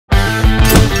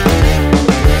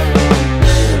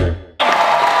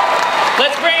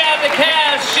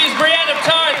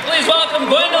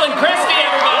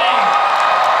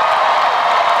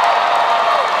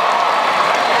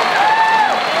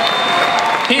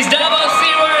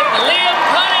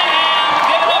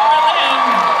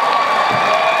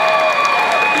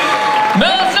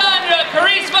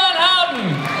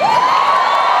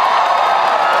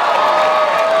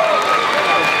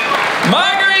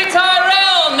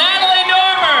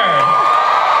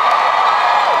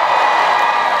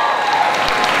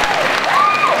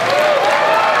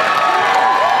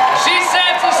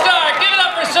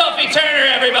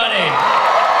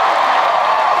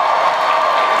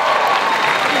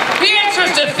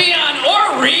interest of Theon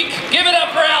or Reek, give it up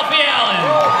for Alfie Allen.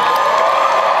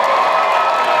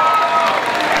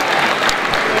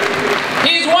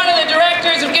 He's one of the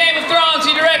directors of Game of Thrones.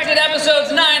 He directed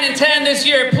episodes 9 and 10 this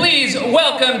year. Please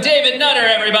welcome David Nutter,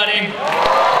 everybody.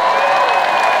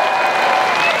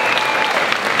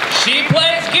 She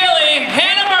plays Gilly,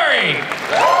 Hannah Murray.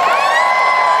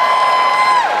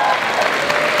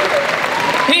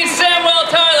 He's Samuel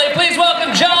Tarley. Please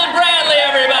welcome John Bradley,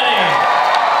 everybody.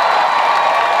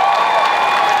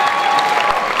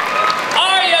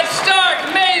 Arya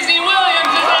Stark, Maisie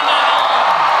Williams is in the house.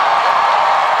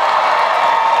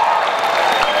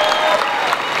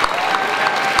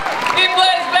 He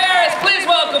plays Varys. Please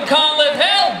welcome Conleth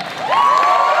Hill.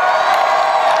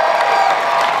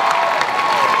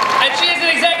 And she is an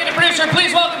executive producer.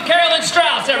 Please welcome Carolyn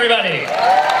Strauss, everybody.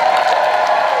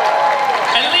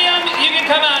 And Liam, you can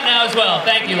come out now as well.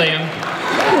 Thank you, Liam.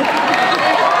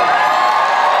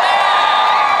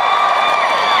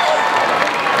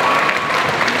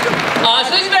 So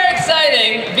this is very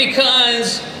exciting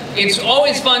because it's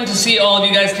always fun to see all of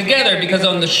you guys together, because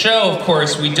on the show, of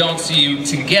course, we don't see you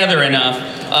together enough.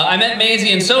 I met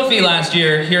Maisie and Sophie last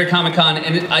year here at Comic-Con,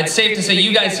 and it's safe to say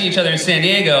you guys see each other in San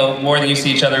Diego more than you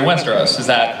see each other in Westeros. Is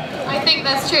that? I think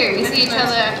that's true. We see each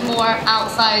other more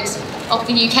outside of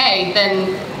the UK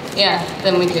than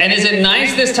we do. And is it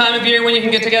nice this time of year when you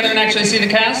can get together and actually see the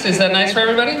cast? Is that nice for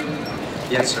everybody?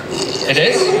 Yes, sir. It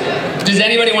is? Does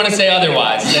anybody want to say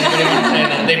otherwise? Does anybody want to say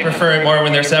that they prefer it more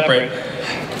when they're separate?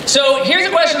 So here's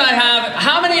a question I have.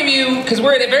 How many of you, because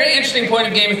we're at a very interesting point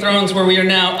of Game of Thrones where we are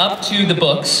now up to the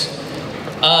books.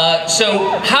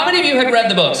 So how many of you had read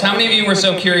the books? How many of you were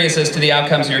so curious as to the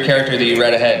outcomes of your character that you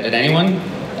read ahead? Did anyone?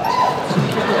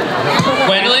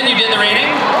 Gwendolyn, you did the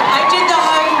reading? I did the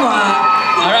homework.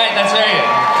 All right, that's very good.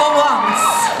 For once.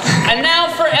 And now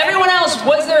for everyone else,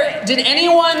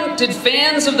 did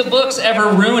fans of the books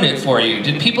ever ruin it for you?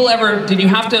 Did you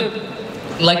have to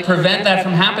like prevent that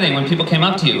from happening when people came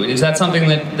up to you? Is that something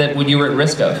that you were at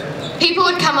risk of? People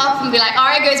would come up and be like,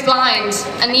 Arya goes blind.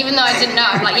 And even though I didn't know,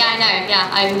 I'm like, yeah, I know, yeah,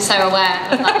 I'm so aware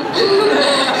of that.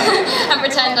 And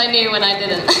pretend I knew when I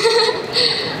didn't.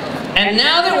 And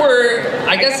now that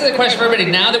I guess the question for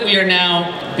everybody, now that we are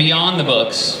now beyond the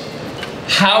books,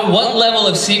 what level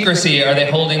of secrecy are they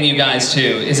holding you guys to?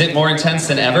 Is it more intense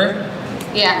than ever?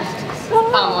 Yeah,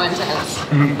 far more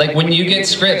intense. Like when you get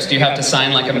scripts, do you have to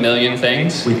sign like 1 million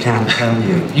things? We can't tell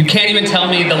you. You can't even tell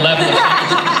me the level of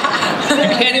secrecy.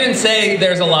 You can't even say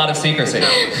there's a lot of secrecy.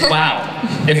 Wow.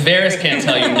 If Varys can't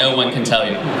tell you, no one can tell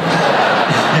you.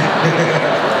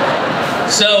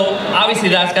 So obviously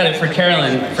that's got it for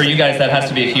Carolyn. For you guys, that has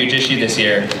to be a huge issue this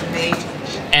year.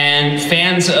 And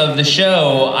fans of the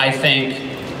show, I think,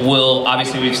 will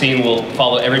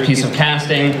follow every piece of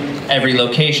casting, every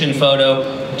location photo.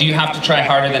 Do you have to try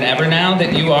harder than ever now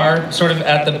that you are sort of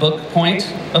at the book point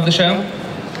of the show?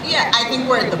 Yeah, I think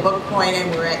we're at the book point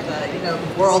and we're at the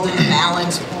world and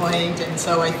balance point, and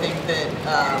so I think that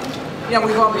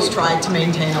we've always tried to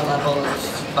maintain a level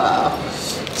of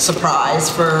surprise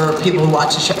for people who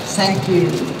watch the show. Thank you.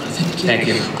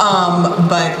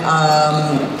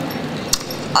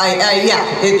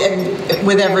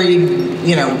 With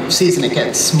every season it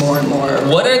gets more and more.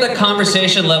 What are the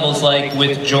conversation levels like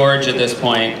with George at this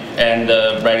point and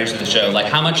the writers of the show? Like,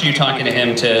 how much are you talking to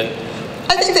him to?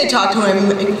 I think they talk to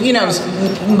him, as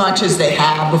much as they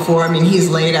have before. I mean, he's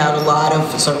laid out a lot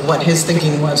of sort of what his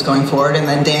thinking was going forward, and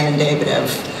then Dan and David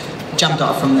have jumped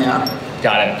off from there.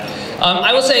 Got it.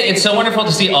 I will say it's so wonderful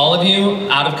to see all of you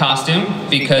out of costume,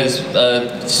 because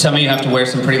some of you have to wear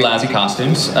some pretty lousy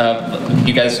costumes.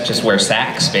 You guys just wear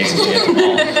sacks, basically, at the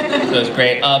mall. So it's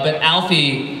great. But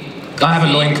Alfie, I have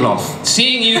a loincloth.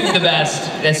 Seeing you the best,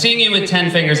 and seeing you with 10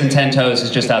 fingers and 10 toes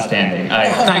is just outstanding.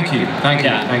 Thank you.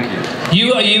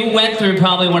 You went through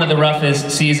probably one of the roughest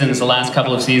seasons, the last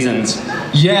couple of seasons.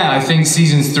 Yeah, I think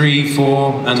seasons 3,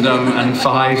 4, and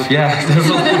 5. Yeah.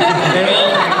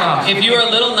 If you were a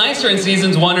little nicer in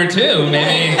seasons 1 or 2,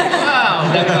 maybe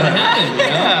that could have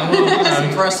happened.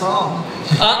 That's for us all.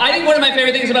 I think one of my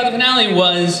favorite things about the finale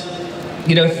was,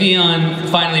 Theon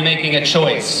finally making a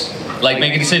choice. Like,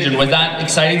 make a decision. Was that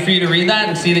exciting for you to read that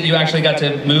and see that you actually got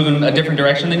to move in a different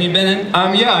direction than you'd been in?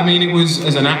 Yeah, I mean, it was,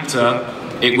 as an actor,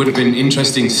 it would have been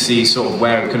interesting to see sort of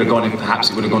where it could have gone if perhaps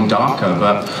it would have gone darker,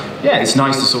 but yeah, it's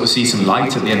nice to sort of see some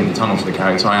light at the end of the tunnel for the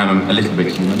character. I am a little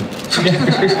bit human.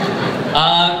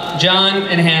 John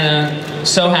and Hannah,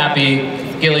 so happy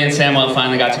Gilly and Samuel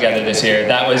finally got together this year.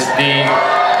 That was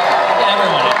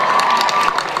everyone.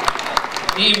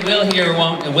 will he or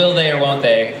won't, will they or won't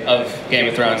they of Game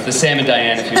of Thrones, the Sam and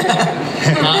Diane, if you will.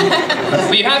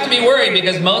 But you have to be worried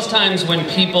because most times when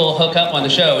people hook up on the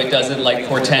show, it doesn't like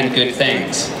portend good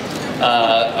things.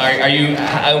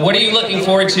 What are you looking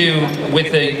forward to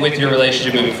with your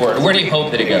relationship moving forward? Where do you hope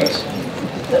that it goes?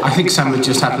 I think Sam would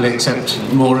just happily accept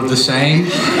more of the same.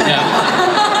 Yeah.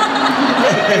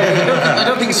 I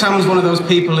don't think Sam's one of those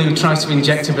people who tries to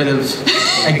inject a bit of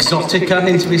exotica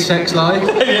into his sex life.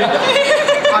 Yeah.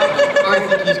 I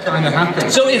think he's kind of happy.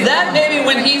 So is that maybe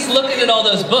when he's looking at all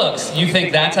those books, you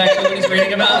think that's actually what he's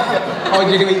reading about? Oh,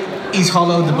 he's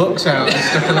hollowed the books out and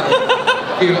stuck a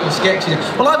few little sketches in.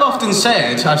 Well,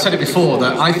 I've said it before,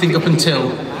 that I think up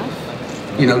until,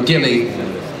 Gilly,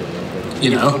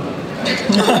 Gilly.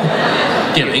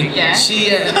 Yeah.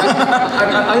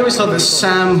 I always thought that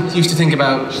Sam used to think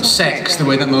about sex the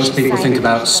way that most people think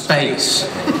about space.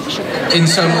 In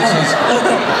so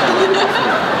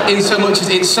much as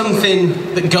it's something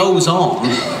that goes on.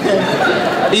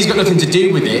 He's got nothing to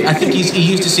do with it. I think he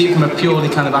used to see it from a purely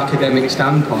kind of academic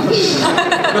standpoint.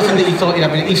 Nothing that he thought he'd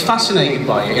have. He's fascinated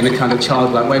by it in a kind of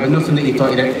childlike way, but nothing that he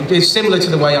thought he'd have. It's similar to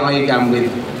the way I am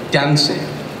with dancing.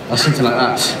 Or something like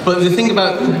that. But the thing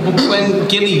about when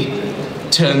Gilly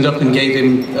turned up and gave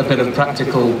him a bit of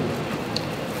practical,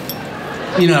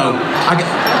 it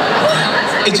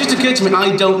just occurred to me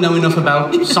I don't know enough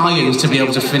about science to be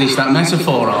able to finish that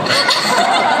metaphor off.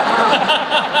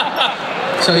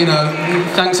 So,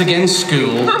 thanks again,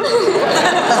 school.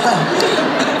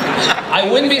 I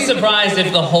wouldn't be surprised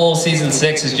if the whole season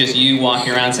 6 is just you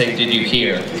walking around saying, "Did you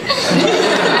hear?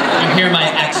 You hear my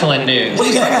excellent news?"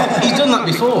 Well, he's done that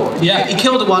before. Yeah. He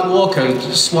killed a White Walker,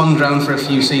 swanned around for a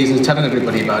few seasons telling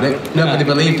everybody about it. Nobody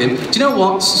believed him. Do you know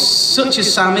what? Such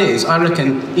as Sam is, I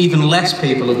reckon even less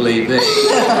people will believe this.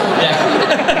 Yeah.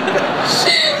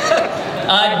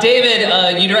 David,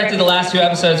 you directed the last 2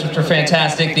 episodes, which were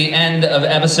fantastic. The end of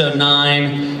episode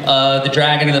 9, the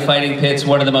dragon in the fighting pits,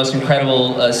 one of the most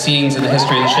incredible scenes in the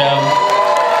history of the show.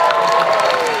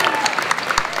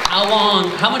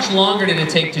 How much longer did it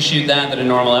take to shoot that than a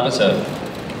normal episode?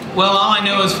 Well, all I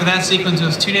know is for that sequence, it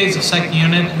was 2 days of second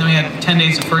unit, and then we had 10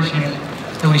 days of first unit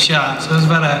that we shot. So it was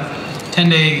about a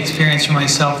 10-day experience for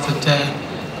myself that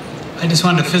I just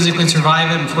wanted to physically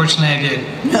survive it. Unfortunately, I did.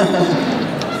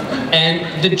 And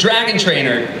the dragon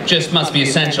trainer just must be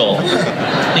essential.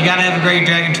 You gotta have a great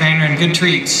dragon trainer and good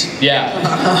treats. Yeah.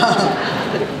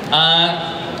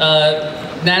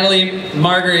 Natalie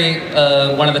Margery,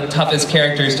 one of the toughest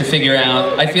characters to figure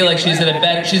out. I feel like she's in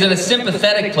a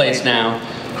sympathetic place now.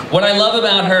 What I love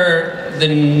about her,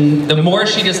 the more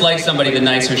she dislikes somebody, the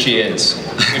nicer she is.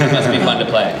 Which must be fun to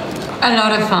play. A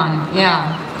lot of fun,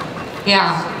 yeah.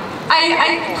 Yeah.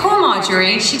 Poor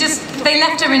Marjorie, they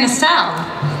left her in a cell.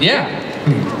 Yeah.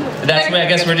 That's where I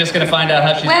guess we're just going to find out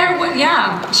how she's...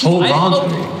 Yeah.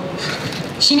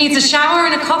 She needs a shower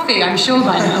and a coffee, I'm sure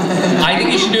by now. I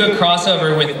think you should do a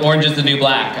crossover with Orange is the New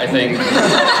Black, I think.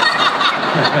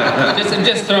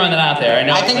 just throwing that out there.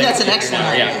 I think that's an excellent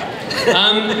idea.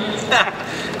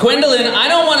 Yeah. Gwendolyn, I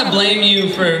don't want to blame you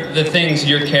for the things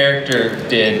your character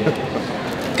did.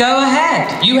 Go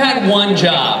ahead. You had one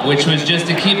job, which was just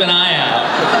to keep an eye out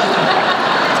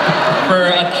for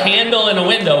a candle in a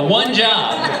window. One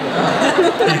job.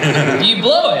 You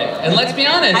blow it, and let's be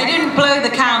honest. I didn't blow the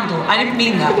candle. I didn't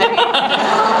mean that.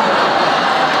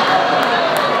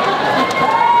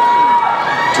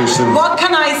 Too soon. What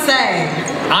can I say?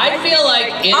 I feel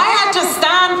like I had to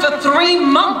stand for 3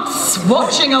 months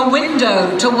watching a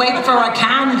window to wait for a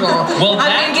candle. Well,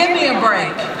 give me a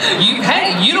break.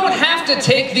 You don't have to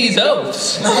take these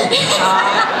oaths. You know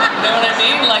what I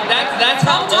mean? Like that's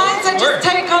how sometimes I just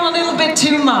take on a little bit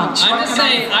too much. I'm just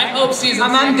saying. I hope season 6.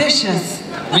 I'm ambitious.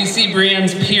 We see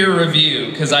Brienne's peer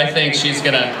review because I think she's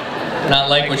gonna not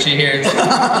like what she hears.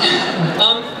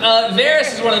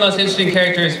 Varys is one of the most interesting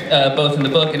characters, both in the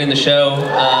book and in the show.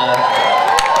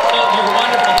 You're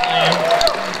wonderful playing.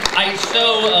 I so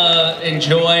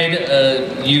enjoyed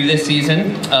you this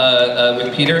season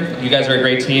with Peter. You guys are a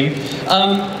great team.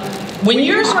 When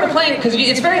you're sort of playing, because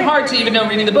it's very hard to even know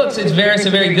reading the books, is Varys a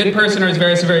very good person or is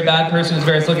Varys a very bad person? Is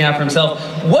Varys looking out for himself?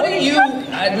 What are you,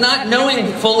 not knowing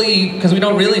fully, because we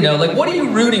don't really know, like what are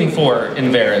you rooting for in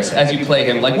Varys as you play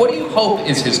him? Like what do you hope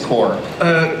is his core?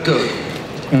 Good,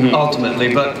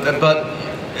 ultimately, but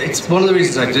it's one of the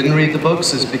reasons I didn't read the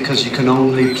books is because you can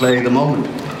only play the moment.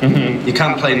 You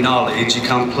can't play knowledge, you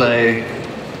can't play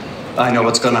I know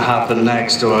what's going to happen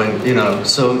next, or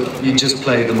so you just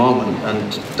play the moment,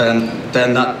 and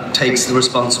then that takes the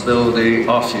responsibility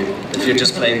off you if you're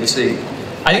just playing the scene.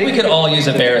 I think we could all use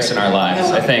a Varys in our lives.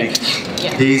 I think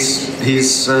he's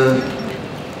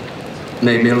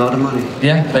made me a lot of money.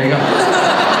 Yeah, there you go.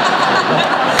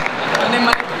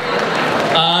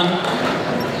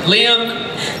 Liam,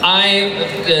 I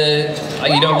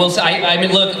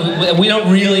mean, look, we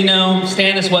don't really know.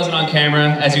 Stannis wasn't on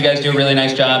camera, as you guys do a really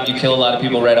nice job. You kill a lot of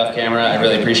people right off camera. I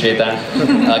really appreciate that.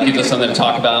 Gives us something to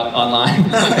talk about online.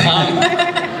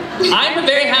 I'm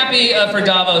very happy for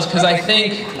Davos because I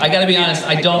think, I gotta be honest,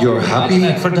 I don't... You're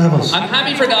happy for Davos? I'm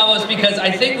happy for Davos because I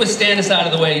think with Stannis out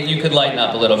of the way, you could lighten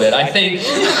up a little bit. I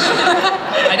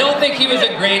don't think he was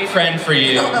a great friend for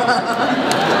you.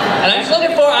 And I'm just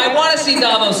looking for, I want to see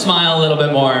Davos smile a little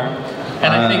bit more.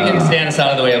 And I think getting Stannis out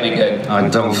of the way will be good. I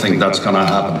don't think that's gonna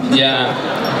happen.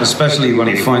 Yeah. Especially when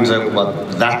he finds out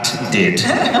what that did.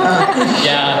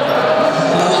 Yeah.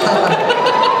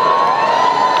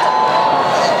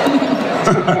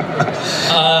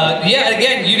 Yeah,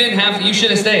 again, you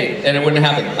should have stayed, and it wouldn't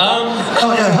have happened.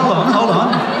 Oh yeah, hold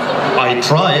on. I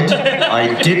tried.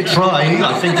 I did try.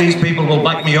 I think these people will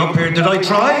back me up here. Did I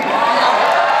try?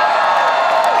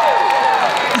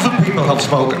 The people have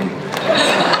spoken.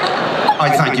 I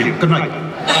thank you. Good night.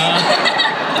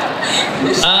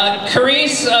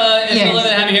 Carice is delighted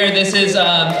to have you here. This is,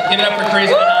 give it up for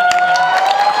Carice.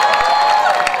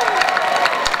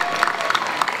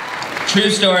 True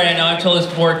story, I know I've told this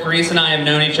before, Carice and I have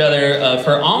known each other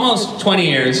for almost 20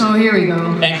 years. Oh, here we go.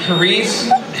 And Carice,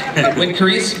 when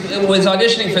Carice was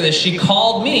auditioning for this, she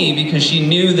called me because she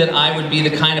knew that I would be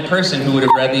the kind of person who would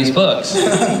have read these books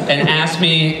and asked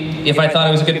me if I thought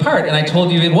it was a good part, and I told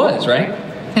you it was, right?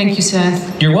 Thank you,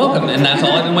 Seth. You're welcome, and that's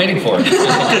all I've been waiting for.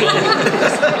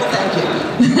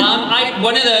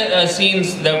 One of the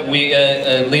scenes that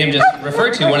Liam just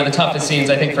referred to, one of the toughest scenes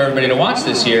I think for everybody to watch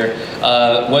this year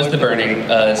was the burning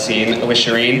scene with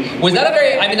Shireen. Was that a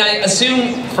very, I mean, I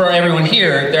assume for everyone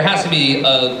here, there has to be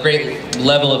a great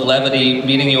level of levity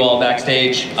meeting you all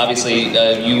backstage. Obviously,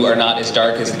 you are not as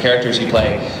dark as the characters you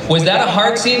play. Was that a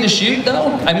hard scene to shoot,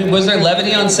 though? I mean, was there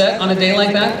levity on set on a day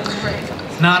like that?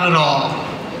 Not at all.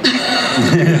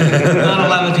 Not a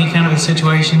levity kind of a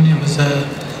situation. It was a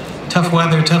tough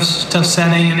weather, tough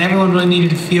setting, and everyone really needed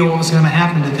to feel what was going to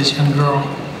happen to this young girl.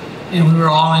 And we were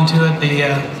all into it. The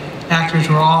actors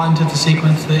were all into the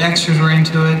sequence. The extras were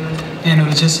into it, and it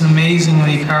was just an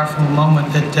amazingly powerful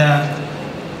moment that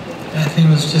I think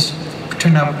was just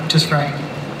turned out just right.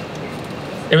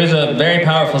 It was a very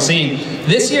powerful scene.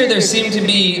 This year, there seemed to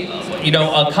be,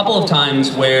 a couple of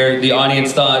times where the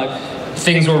audience thought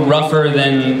things were rougher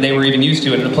than they were even used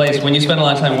to in the place. When you spend a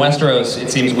lot of time in Westeros, it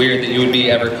seems weird that you would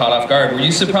be ever caught off guard. Were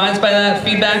you surprised by that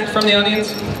feedback from the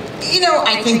audience?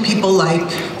 I think people like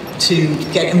to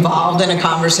get involved in a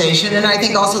conversation, and I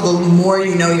think also the more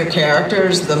you know your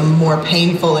characters, the more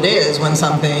painful it is when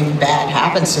something bad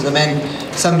happens to them. And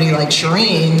somebody like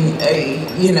Shireen,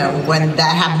 when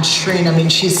that happens to Shireen, I mean,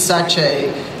 she's such a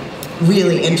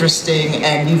really interesting,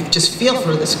 and you just feel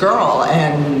for this girl,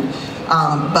 and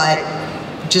but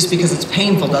just because it's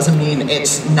painful doesn't mean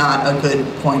it's not a good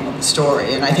point of the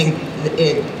story. And I think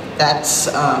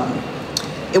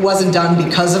it wasn't done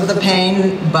because of the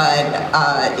pain, but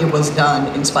it was done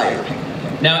in spite of the pain.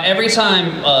 Now, every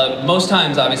time, most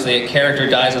times, obviously, a character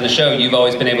dies on the show, you've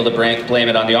always been able to blame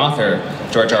it on the author,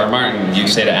 George R.R. Martin. You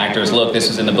say to actors, look, this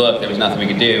was in the book, there was nothing we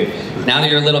could do. Now that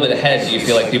you're a little bit ahead, do you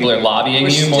feel like people are lobbying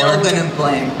you more? We're still gonna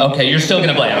blame. Okay, you're still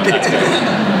gonna blame them, that's good.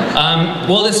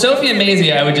 Well, the Sophie and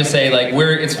Maisie, I would just say,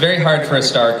 it's very hard for a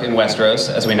Stark in Westeros,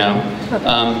 as we know.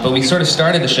 But we sort of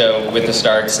started the show with the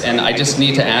Starks, and I just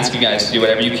need to ask you guys to do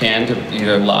whatever you can to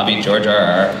either lobby George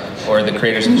R.R. or the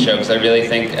creators of the show, because I really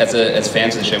think, as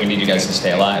fans of the show, we need you guys to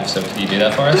stay alive. So can you do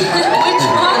that for us?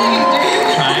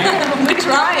 We're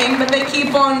trying, but they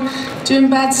keep on doing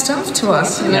bad stuff to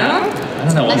us, you know? Yeah. I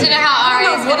don't know I don't know how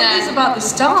Arya's what it is about the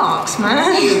Starks,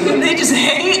 man. They just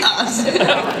hate us.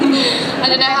 I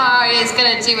don't know how Arya's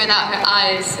gonna do without her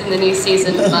eyes in the new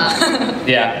season, but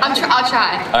yeah. I'll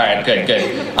try. All right, good.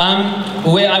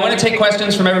 I want to take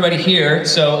questions from everybody here,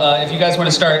 so if you guys want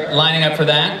to start lining up for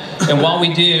that, and while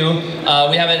we do,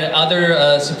 we have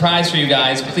another surprise for you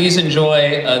guys. Please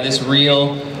enjoy this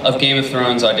reel of Game of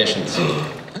Thrones auditions.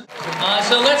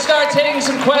 So let's start taking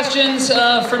some questions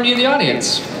from you, the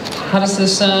audience. How does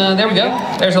this, there we go.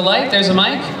 There's a light, there's a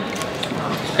mic.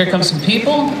 Here come some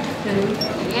people.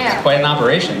 Yeah. Quite an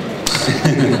operation.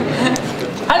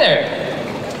 Hi there.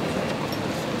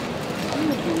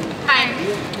 Hi.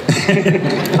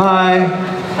 Hi.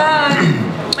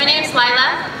 My name's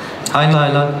Lila. Hi,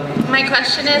 Lila. My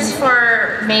question is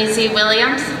for Maisie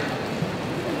Williams.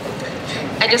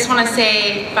 I just want to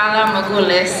say Bala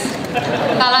Magulis.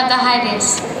 Bala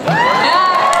Dahidis.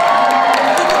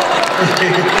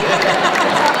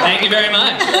 Thank you very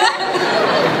much.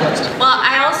 Well,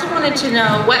 I also wanted to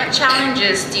know, what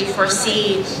challenges do you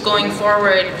foresee going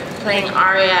forward playing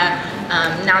Arya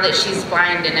now that she's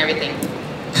blind and everything?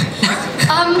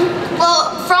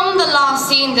 Well, from the last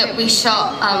scene that we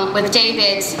shot with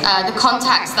David, the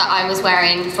contacts that I was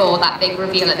wearing for that big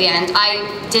reveal at the end, I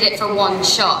did it for one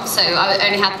shot, so I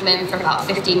only had them in for about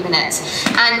 15 minutes.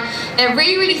 And they're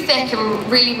really, really thick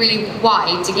and really, really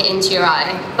wide to get into your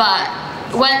eye, but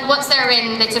once they're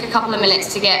in, they took a couple of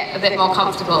minutes to get a bit more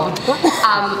comfortable.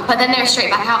 But then they're straight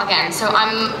back out again, so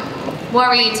I'm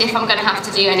worried if I'm going to have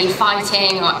to do any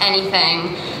fighting or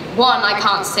anything. One, I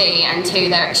can't see, and two,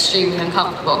 they're extremely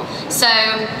uncomfortable. So,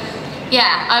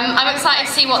 yeah, I'm excited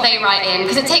to see what they write in,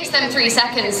 because it takes them 3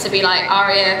 seconds to be like,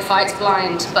 Arya fights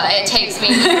blind, but it takes me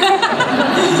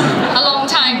a long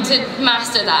time to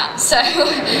master that. So,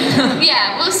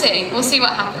 yeah, we'll see. We'll see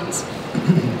what happens.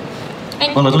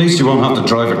 Well, at least you won't have to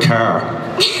drive a car.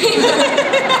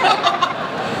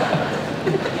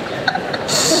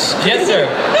 Yes, sir.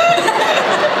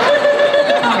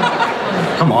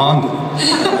 Come on.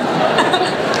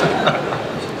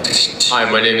 Hi,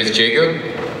 my name is Jacob.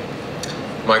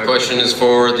 My question is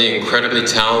for the incredibly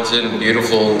talented and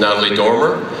beautiful Natalie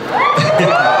Dormer.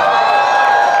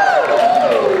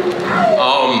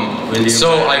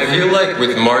 So I feel like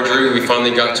with Marjorie, we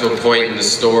finally got to a point in the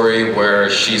story where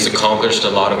she's accomplished a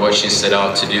lot of what she set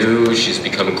out to do. She's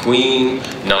become queen,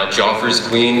 not Joffrey's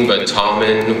queen, but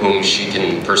Tommen, whom she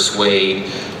can persuade.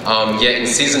 Yet in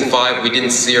season 5, we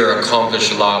didn't see her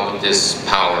accomplish a lot with this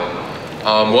power.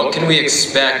 What can we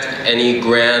expect, any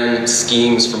grand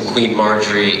schemes from Queen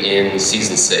Marjorie in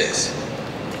season 6?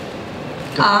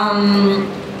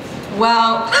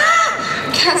 Well,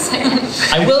 Can't say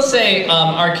it. I will say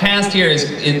our cast here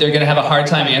they're going to have a hard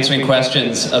time answering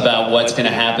questions about what's going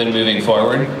to happen moving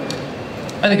forward.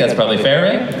 I think that's probably fair,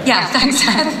 right? yeah, thanks,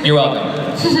 Dad. You're welcome.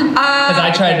 Because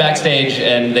I tried backstage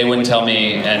and they wouldn't tell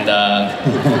me, and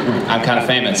I'm kind of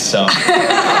famous, so I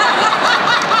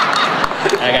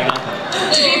got nothing.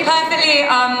 To be perfectly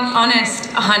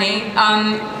honest, honey,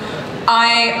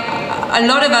 a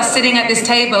lot of us sitting at this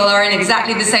table are in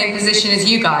exactly the same position as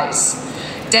you guys.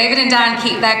 David and Dan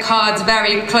keep their cards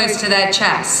very close to their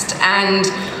chest, and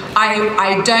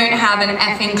I don't have an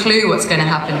effing clue what's going to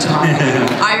happen tomorrow.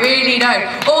 I really don't.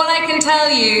 All I can tell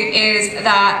you is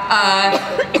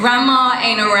that Grandma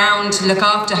ain't around to look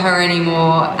after her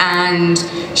anymore, and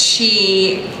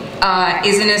she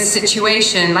is in a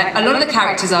situation, like a lot of the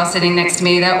characters are sitting next to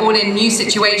me, they're all in new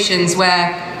situations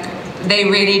where they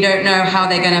really don't know how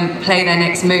they're going to play their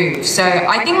next move. So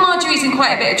I think Marjorie's in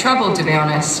quite a bit of trouble, to be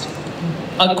honest.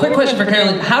 A quick question for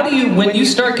Carolyn. How do you, when you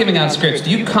start giving out scripts, do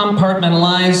you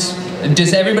compartmentalize?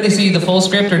 Does everybody see the full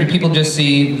script, or do people just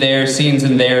see their scenes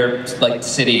in their like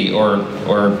city or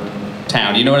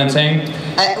town? You know what I'm saying?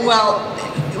 Well,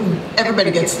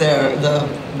 everybody gets the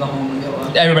home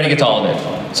reveal. Everybody gets all of it.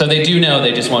 So they do know,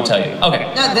 they just won't tell you.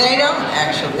 Okay. No, they don't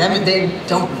actually. I mean, they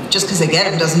don't, just because they get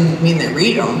them doesn't mean they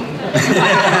read them.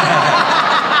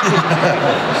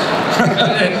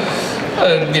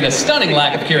 I mean, a stunning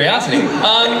lack of curiosity.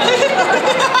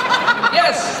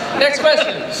 Yes, next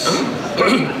question.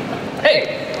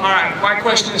 Hey. All right, my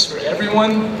question is for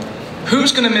everyone.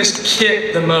 Who's gonna miss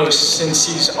Kit the most since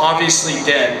he's obviously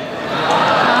dead?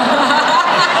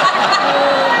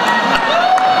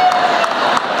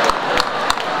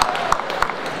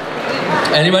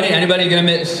 Anybody gonna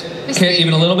miss Kit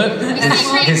even a little bit?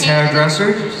 His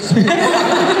hairdresser?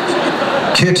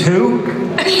 Kit who?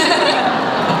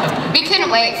 We couldn't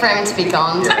wait for him to be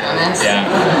gone, to be honest. Yeah.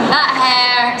 That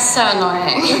hair, so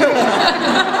annoying.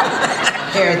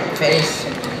 Hair, the face.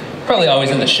 Probably always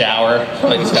in the shower.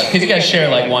 Because you guys share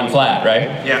like one flat, right?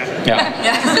 Yeah. Yeah.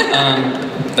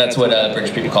 That's what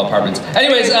British people call apartments.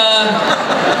 Anyways,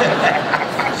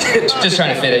 just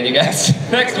trying to fit in, you guys.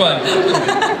 Next one.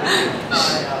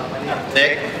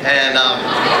 Nick, and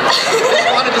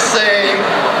just wanted to say,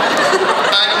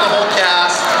 kind of the whole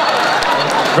cast.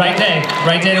 Right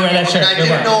day to wear that shirt. And I do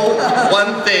know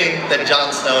one thing that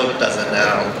Jon Snow doesn't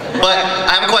know. But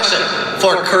I have a question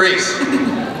for Carice.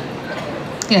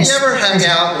 Yes. You ever hang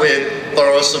out with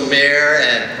Thoros Amir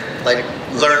and like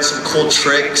learn some cool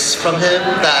tricks from him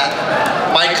that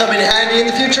might come in handy in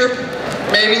the future?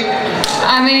 Maybe?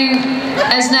 I mean,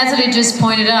 as Natalie just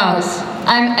pointed out,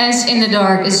 I'm as in the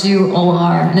dark as you all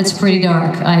are, and it's pretty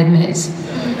dark, I admit,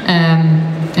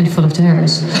 and full of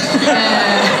terrors.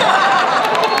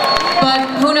 But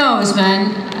who knows,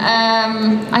 man?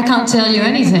 I can't tell you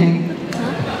anything.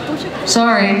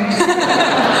 Sorry.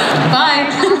 Bye.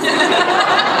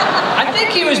 I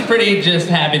think he was pretty just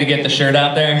happy to get the shirt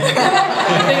out there. I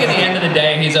think at the end of the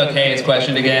day, he's okay. His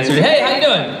question to get answered. Hey, how you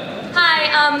doing?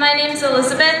 Hi, my name's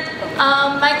Elizabeth.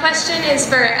 My question is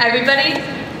for everybody.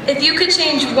 If you could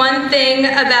change one thing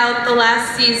about the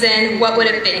last season, what would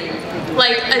it be?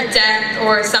 Like a death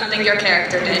or something your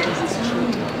character did.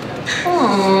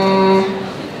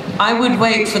 I would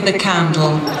wait for the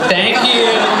candle. Thank you.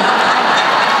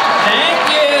 Thank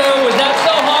you. Was that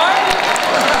so hard?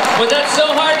 Was that so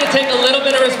hard to take a little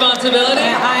bit of responsibility?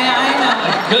 I know.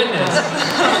 My goodness.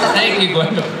 Thank you,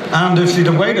 Gwendolyn. And if she'd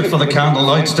have waited for the candle,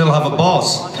 I'd still have a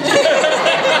boss.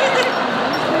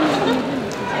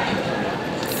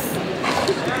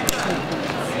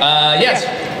 Yes.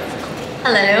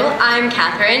 Hello, I'm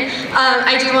Catherine.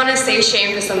 I do want to say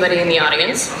shame to somebody in the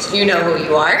audience, so you know who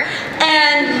you are.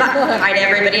 And hi to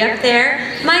everybody up there.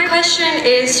 My question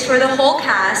is for the whole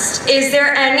cast, is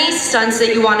there any stunts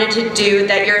that you wanted to do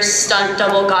that your stunt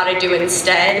double got to do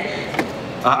instead?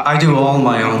 I do all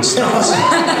my own stunts.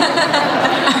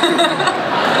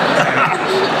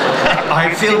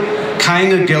 I feel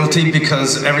kind of guilty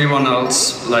because everyone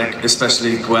else, like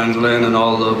especially Gwendolyn and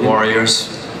all the warriors,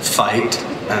 fight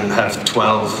and have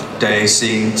 12-day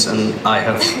scenes, and I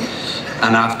have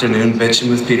an afternoon bitching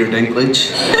with Peter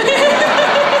Dinklage.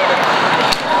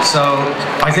 So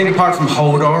I think apart from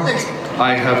Hodor,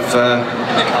 I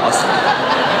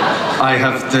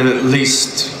have the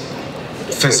least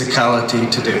physicality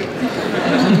to do.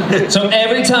 So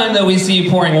every time that we see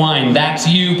you pouring wine, that's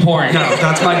you pouring. No,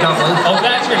 that's my double. Oh,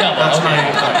 that's your double. That's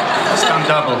okay. my stunt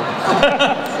double.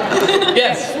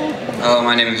 Yes. Hello,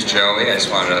 my name is Joey. I just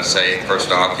wanted to say,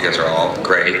 first off, you guys are all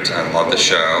great. I love the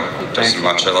show just as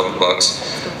much. I love the books.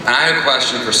 And I had a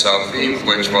question for Sophie,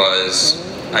 which was,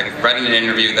 I read in an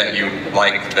interview that you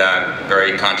liked that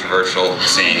very controversial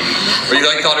scene, but you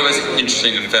thought it was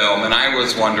interesting to film. And I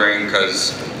was wondering,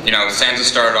 because Sansa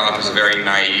started off as a very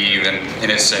naive and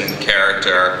innocent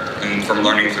character, and from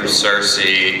learning through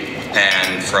Cersei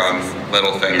and from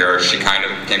Littlefinger, she kind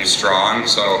of became strong.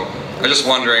 So I was just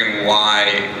wondering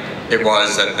why it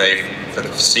was that the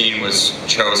scene was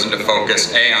chosen to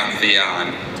focus on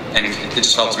Theon, and it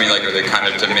just felt to me like they kind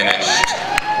of diminished.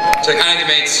 So it kind of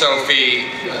made Sophie,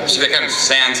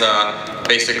 Sansa,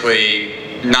 basically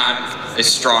not a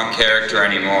strong character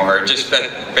anymore, just that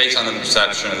based on the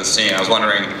perception of the scene. I was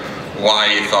wondering why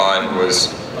you thought it was,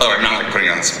 oh, I'm not putting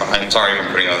you on the spot. I'm sorry if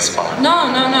I'm putting you on the spot.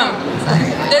 No.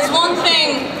 There's one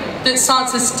thing that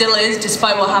Sansa still is,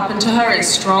 despite what happened to her, is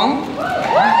strong. She's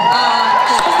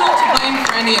not to blame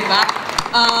for any of that.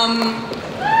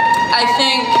 I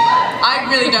think, I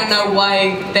really don't know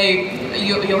why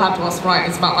you'll have to ask the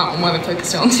writers about that one, why they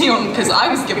focused on Theon, because I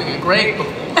was giving a great book.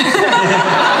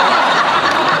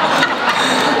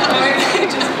 They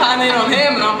just pan in on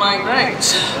him and I'm like,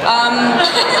 great.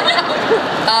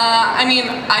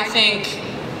 I think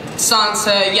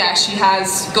Sansa, yeah, she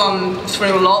has gone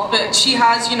through a lot, but she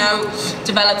has,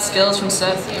 developed skills from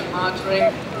Cersei and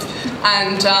Marjorie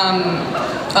and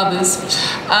others.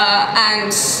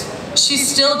 And she's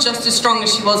still just as strong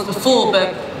as she was before,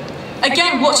 but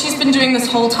again, what she's been doing this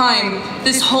whole time,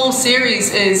 this whole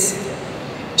series, is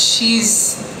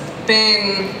she's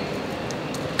been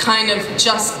kind of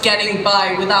just getting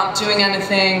by without doing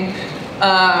anything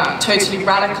totally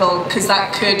radical, because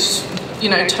that could,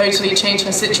 totally change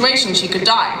her situation. She could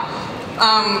die.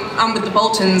 And with the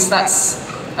Boltons, that's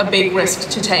a big risk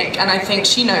to take, and I think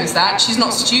she knows that. She's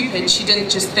not stupid. She didn't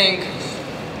just think,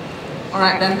 all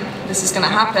right then, this is going to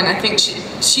happen. I think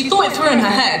she thought it through in her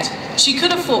head. She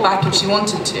could have fought back if she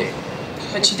wanted to,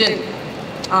 but she didn't.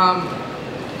 And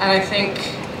I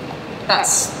think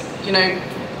that's,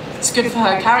 it's good for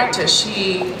her character.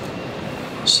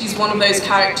 She's one of those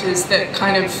characters that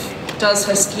kind of does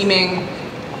her scheming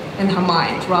in her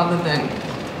mind rather than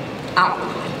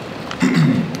outwardly.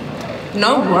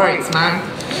 No worries, man.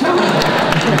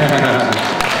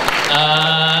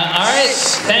 All right,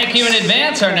 thank you in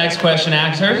advance, our next question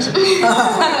actors.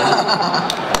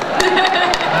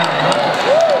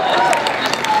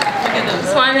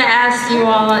 Just wanted to ask you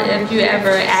all if you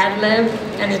ever ad-lib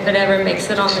and if it ever makes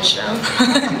it on the show.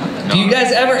 Do you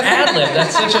guys ever ad-lib?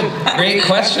 That's such a great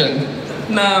question.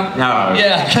 No.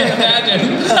 Yeah, I can't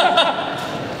imagine.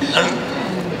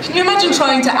 Can you imagine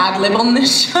trying to ad-lib on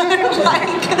this show?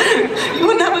 You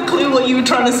wouldn't have a clue what you were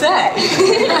trying to say.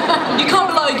 You can't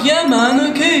be like, yeah man,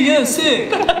 okay, yeah, sick.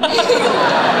 You can't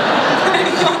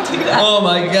do that. Oh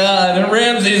my God,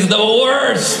 Ramsey's the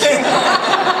worst.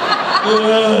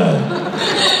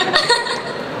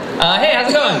 Hey, how's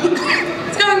it going?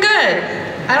 It's going good.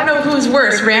 I don't know who's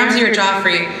worse, Ramsey or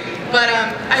Joffrey, but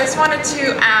I just wanted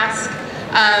to ask,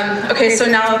 Okay, so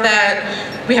now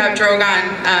that we have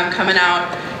Drogon coming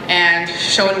out and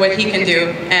showing what he can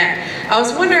do, and I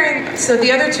was wondering, so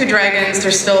the other two dragons,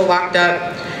 they're still locked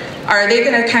up. Are they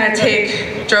going to kind of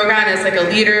take Drogon as like a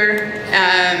leader,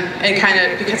 and kind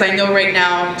of, because I know right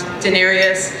now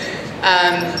Daenerys,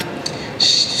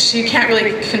 she can't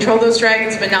really control those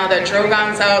dragons, but now that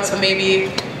Drogon's out, so maybe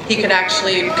he could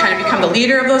actually kind of become the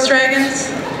leader of those dragons,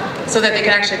 so that they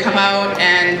can actually come out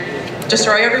and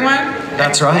destroy everyone?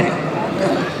 That's right.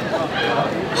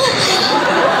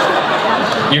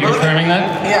 You're confirming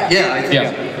that? Yeah, I think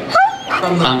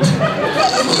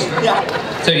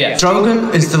So yes.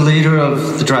 Drogon is the leader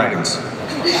of the dragons.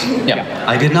 Yeah.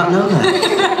 I did not know that.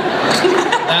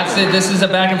 That's it. This is a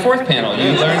back and forth panel.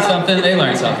 You learn something, they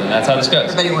learn something. That's how this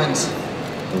goes. Everybody wins.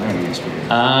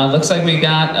 Looks like we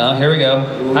got, here we go.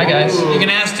 Hi guys. You can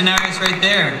ask Daenerys right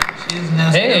there. She doesn't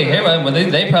ask. Hey, well,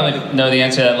 they probably know the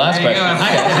answer to that last question.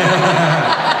 Hi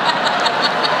guys.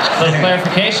 A little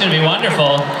clarification would be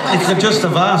wonderful. It's just a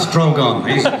vast Drogon.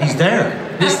 He's there.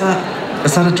 Is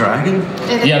that a dragon?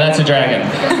 Yeah, that's a dragon.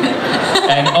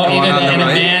 And a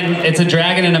man, it's a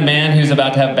dragon and a man who's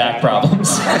about to have back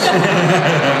problems.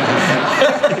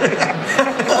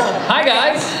 Hi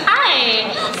guys.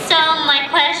 Hi. So my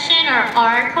question, or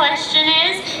our question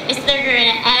is there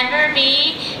going to ever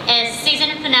be a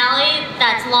season finale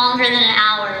that's longer than an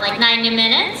hour, like 90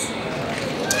 minutes?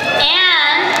 And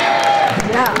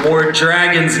more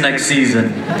dragons next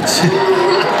season.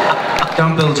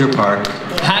 Don't build your park.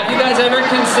 Have you guys ever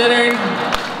considered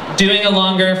doing a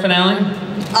longer finale?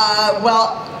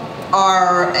 Well,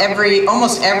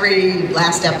 almost every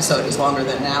last episode is longer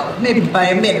than an hour, maybe by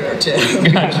a minute or two.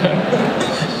 Gotcha.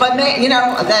 But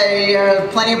there are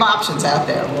plenty of options out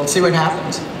there. We'll see what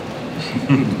happens.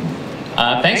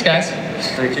 Thanks, guys.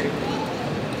 Thank you.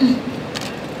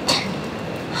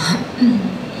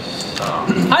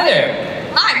 Hi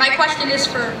there. Hi, my question is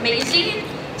for Maisie.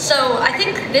 So I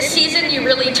think this season you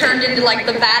really turned into like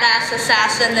the badass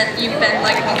assassin that you've been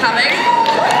like becoming.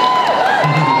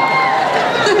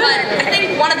 But I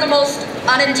think one of the most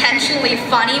unintentionally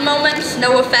funny moments,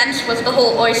 no offense, was the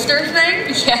whole oyster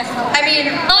thing. Yeah. I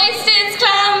mean, Oysters,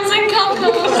 clams, and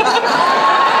cockles.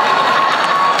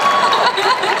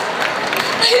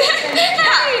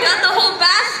 yeah, you got the whole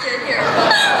basket here.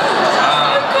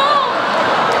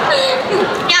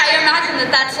 Yeah, I imagine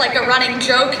that's like a running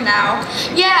joke now.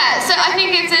 Yeah, so I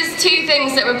think there's two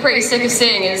things that we're pretty sick of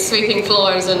seeing is sweeping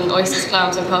floors and oysters,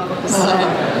 clams, and cockles. So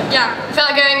yeah, I feel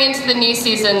like going into the new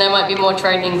season there might be more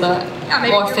training, but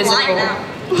more physical.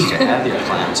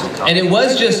 And it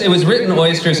was written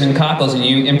oysters and cockles, and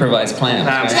you improvised clams.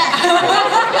 Right? Yeah.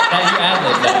 You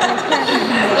ad-libbed that.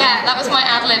 Yeah, that was my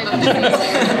ad-lib.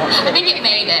 I think it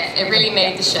made it. It really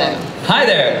made the show. Hi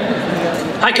there.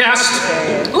 Hi, cast.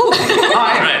 Ooh.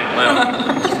 Hi. Right, well.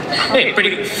 Hey,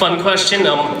 pretty fun question.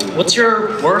 What's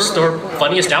your worst or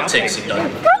funniest outtakes you've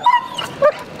done?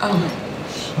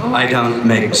 I don't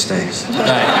make mistakes.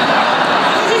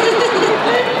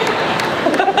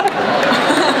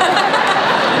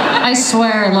 I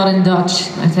swear a lot in Dutch,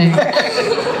 I think.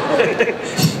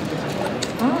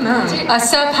 Oh no.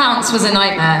 Sir Pounce was a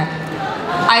nightmare.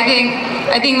 I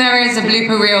think there is a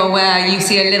blooper reel where you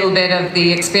see a little bit of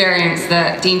the experience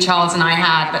that Dean Charles and I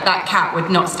had, but that cat would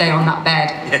not stay on that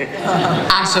bed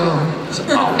at all.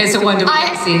 It's a wonder we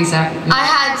haven't seen so. I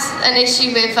had an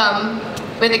issue with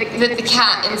the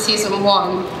cat in season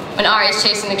 1 when Arya's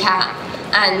chasing the cat,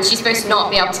 and she's supposed to not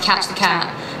be able to catch the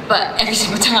cat. But every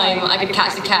single time I could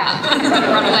catch the cat and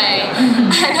run away.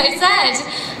 And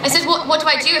I said, what do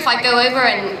I do if I go over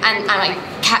and I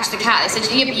catch the cat? They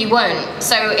said, yeah, but you won't.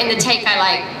 So in the take,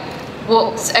 I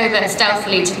walked over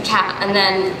stealthily to the cat and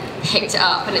then picked it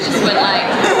up, and it just went like.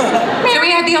 So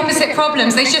we had the opposite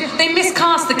problems. They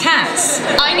miscast the cats.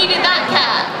 I needed that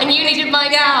cat, and you needed my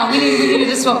cat. We needed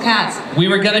to swap cats. We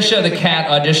were gonna show the cat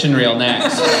audition reel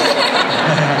next.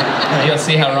 You'll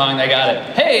see how wrong they got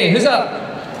it. Hey, who's up?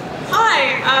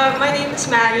 Hi, my name is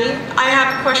Maddie. I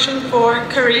have a question for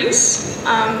Carice.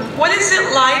 What is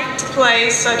it like to play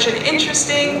such an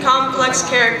interesting, complex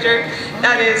character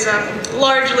that is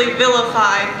largely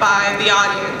vilified by the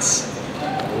audience?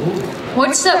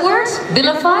 What's that word?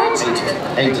 Vilified?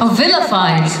 Oh,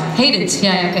 vilified. Hated.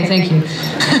 Yeah, okay, thank you.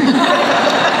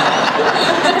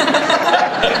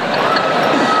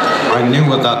 I knew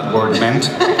what that word meant.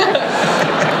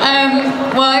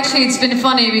 Well, actually, it's been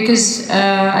funny because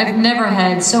I've never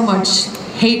had so much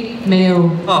hate mail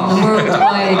on the World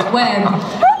Wide Web.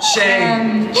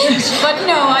 Shame. But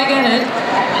no, I get it.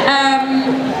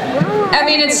 I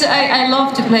mean, I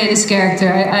love to play this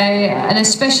character. And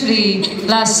especially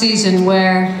last season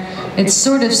where it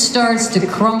sort of starts to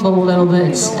crumble a little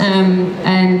bit.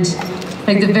 And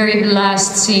like the very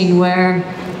last scene where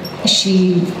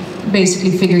she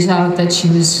basically figures out that she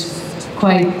was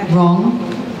quite wrong.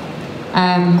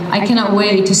 I cannot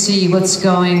wait to see what's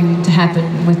going to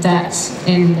happen with that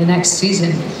in the next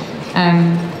season.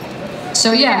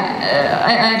 So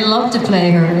yeah, I'd love to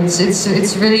play her.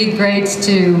 It's really great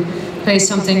to play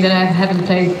something that I haven't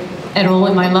played at all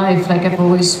in my life. Like I've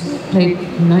always played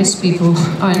nice people.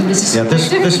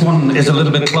 This one is a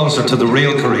little bit closer to the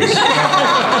real Carice.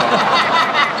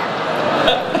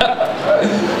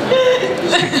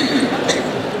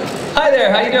 Hi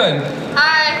there, how you doing?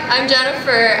 Hi, I'm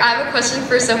Jennifer. I have a question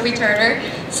for Sophie Turner.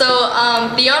 So,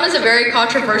 Theon is a very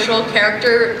controversial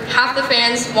character. Half the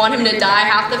fans want him to die,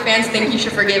 half the fans think you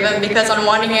should forgive him because on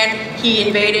one hand, he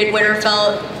invaded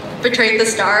Winterfell, betrayed the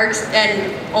Starks,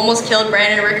 and almost killed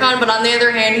Bran and Rickon, but on the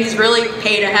other hand, he's really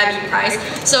paid a heavy price.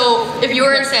 So, if you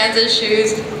were in Sansa's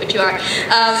shoes, which you are,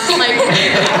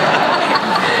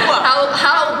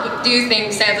 how do you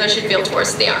think Sansa should feel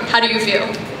towards Theon? How do you feel?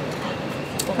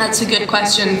 That's a good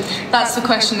question. That's the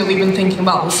question that we've been thinking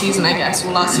about all season, I guess,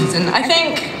 or last season. I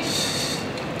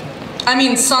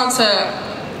mean, Sansa,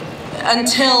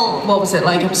 until, what was it,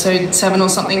 like episode 7 or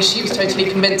something, she was totally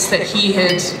convinced that he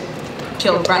had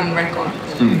killed Bran and Rickon.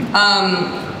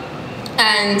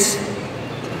 And,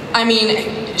 I mean,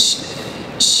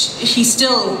 he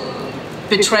still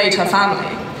betrayed her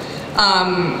family.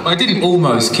 I didn't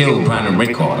almost kill Bran and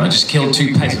Rickon, I just killed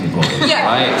 2 peasant boys, yeah.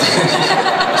 right?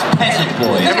 Peasant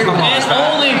boys, come on.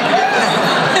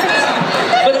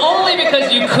 But only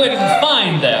because you couldn't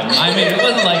find them. I mean, it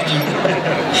wasn't like you...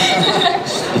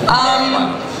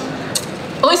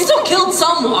 Well, he still killed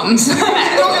someone, so I'm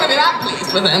not going to be that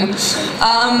pleased with him.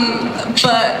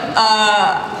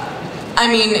 I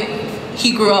mean,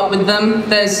 he grew up with them.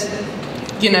 There's,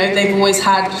 you know, they've always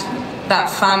had that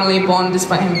family bond,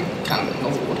 despite him kind of being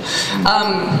old.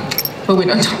 But we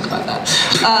don't talk about that.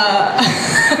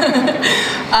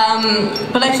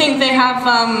 But I think they have,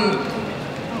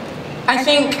 I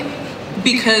think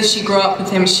because she grew up with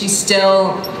him, she's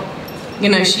still, you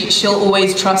know, she'll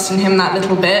always trust in him that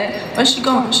little bit. Where's she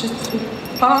gone? She's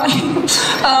bye.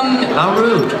 How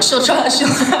rude. I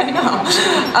know.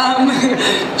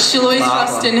 She'll always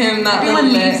trust in him that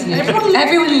little bit.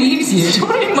 Everyone leaves you.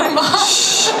 Don't eat my mom.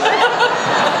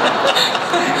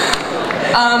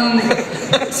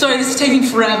 Sorry, this is taking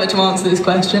forever to answer this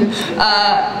question.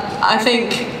 I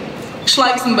think she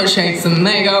likes them but shakes them.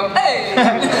 There you go. Hey!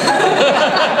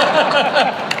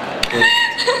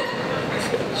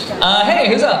 Hey,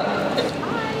 who's up?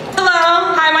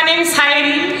 Hello, hi, my name is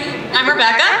Heidi. I'm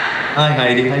Rebecca. Hi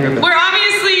Heidi, hi Rebecca. We're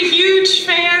obviously huge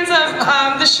fans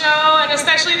of the show, and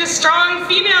especially the strong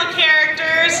female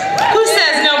characters. Who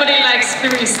says nobody likes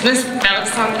Carice? That was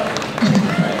something.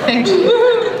 Thank you.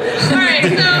 Alright,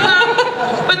 so,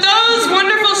 but those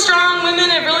wonderful strong women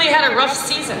have really had a rough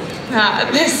season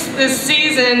this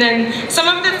season, and some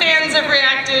of the fans have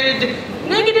reacted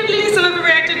negatively, some have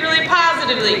reacted really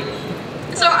positively.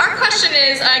 So our question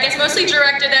is, I guess, mostly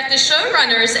directed at the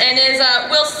showrunners, and is,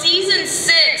 will season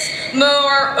 6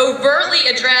 more overtly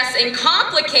address and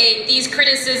complicate these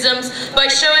criticisms by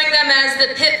showing them as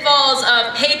the pitfalls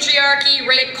of patriarchy,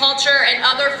 rape culture, and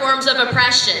other forms of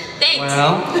oppression? Thanks.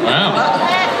 Well, wow.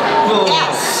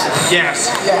 Yes.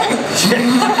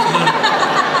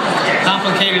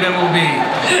 Complicated it will be.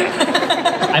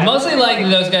 I mostly like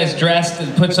those guys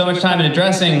put so much time into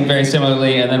dressing very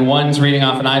similarly, and then one's reading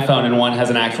off an iPhone and one has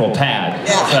an actual pad.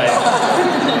 Yeah.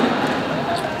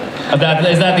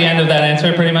 Is that the end of that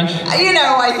answer, pretty much? You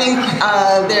know, I think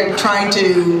they're trying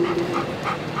to,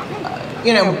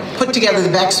 you know, put together the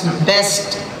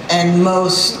best and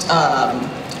most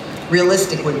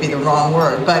realistic would be the wrong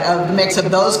word, but a mix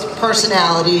of those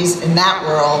personalities in that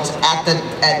world at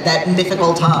that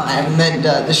mythical time that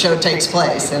the show takes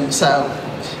place, and so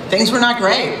things were not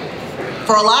great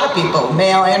for a lot of people,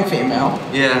 male and female.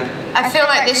 Yeah. I feel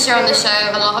like this year on the show,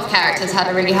 a lot of characters had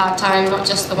a really hard time, not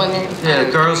just the women. Yeah,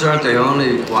 girls aren't the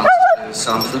only ones to do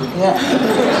something. Yeah.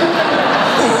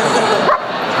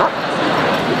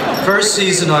 First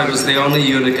season, I was the only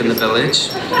eunuch in the village.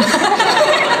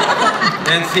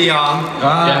 Then Theon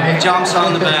jumps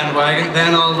on the bandwagon.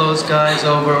 Then all those guys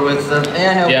over with the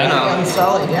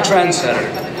trendsetter.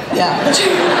 Yeah.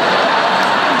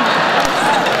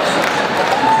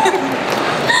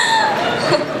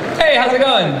 Hey, how's it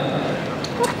going?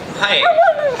 Hi.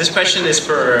 This question is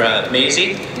for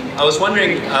Maisie. I was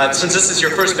wondering, since this is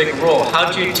your first big role, how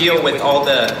do you deal with all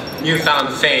the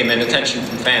newfound fame and attention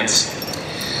from fans?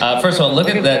 First of all, look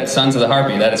at that Sons of the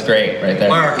Harpy. That is great, right there.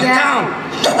 Mark, get down!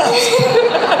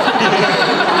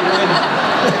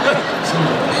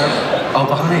 Oh,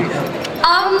 behind.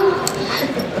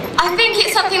 I think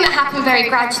it's something that happened very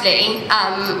gradually,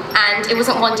 and it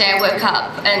wasn't one day I woke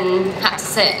up and had to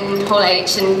sit in Hall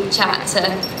H and chat to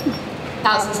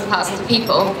thousands and thousands of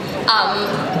people.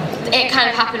 It kind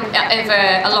of happened over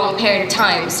a long period of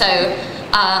time, so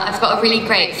I've got a really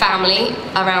great family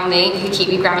around me who keep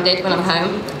me grounded when I'm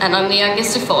home, and I'm the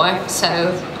youngest of 4,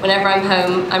 so whenever I'm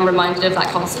home, I'm reminded of that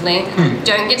constantly.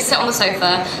 Don't get to sit on the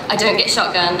sofa, I don't get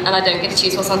shotgun, and I don't get to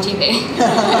choose what's on TV.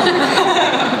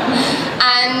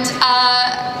 And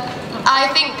I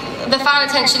think the fan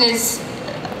attention is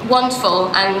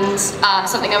wonderful and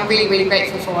something I'm really, really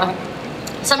grateful for.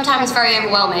 Sometimes very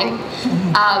overwhelming,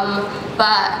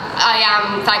 but I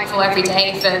am thankful every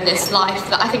day for this life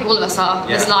that I think all of us are,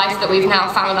 this life that we've now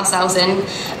found ourselves in,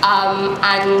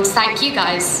 and thank you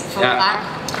guys for that.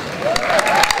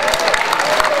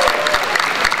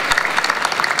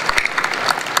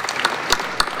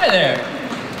 Hi there.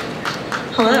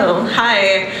 Hello,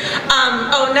 hi.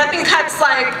 Oh, nothing cuts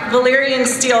like Valyrian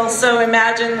steel, so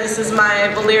imagine this is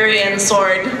my Valyrian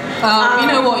sword. You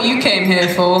know what you came here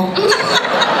for.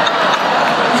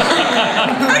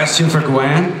 Question for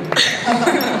Gwen.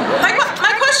 My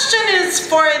question is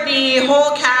for the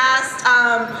whole cast,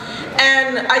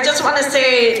 and I just want to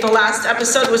say the last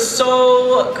episode was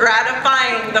so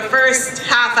gratifying. The first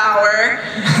half hour,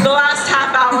 the last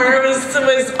half hour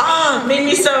made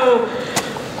me so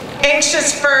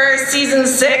anxious for season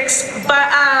 6, but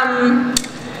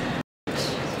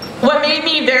what made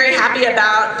me very happy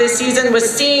about this season was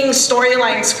seeing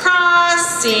storylines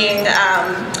cross, seeing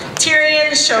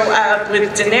Tyrion show up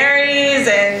with Daenerys,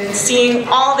 and seeing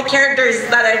all the characters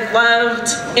that I've loved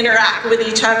interact with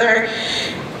each other.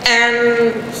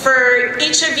 And for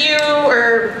each of you,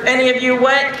 or any of you,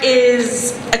 what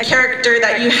is a character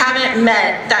that you haven't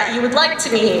met that you would like to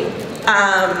meet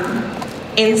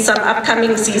in some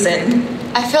upcoming season?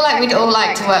 I feel like we'd all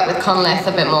like to work with Conleth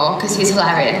a bit more, because he's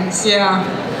hilarious. Yeah.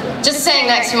 Just sitting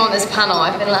next to him on this panel,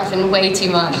 I've been laughing way too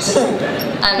much.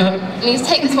 And we need to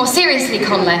take this more seriously,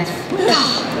 Conleth.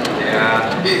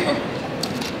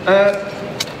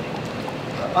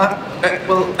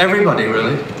 Well, everybody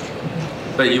really,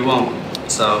 but you won't.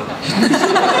 So.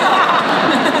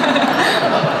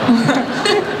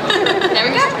 There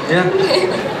we go. Yeah.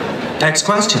 Next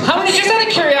question. How many, just out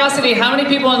of curiosity, how many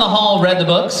people in the hall read the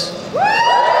books?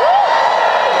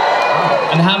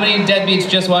 And how many deadbeats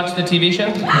just watched the TV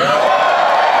show?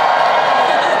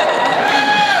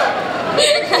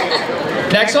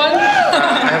 Next one?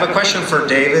 I have a question for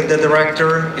David, the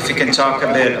director. If you can talk a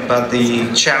bit about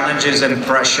the challenges and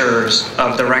pressures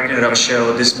of directing a show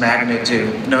of this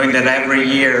magnitude, knowing that every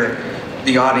year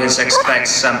the audience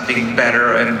expects something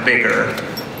better and bigger.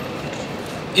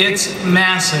 It's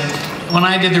massive. When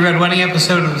I did the Red Wedding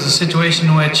episode, it was a situation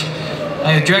in which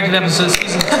I directed episode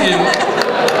season 2.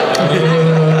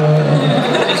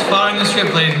 Just following the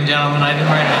script, ladies and gentlemen, I didn't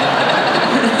write it.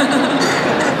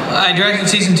 I directed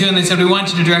season 2 and they said, we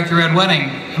want you to direct the Red Wedding.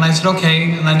 And I said,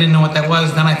 okay, and I didn't know what that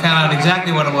was. Then I found out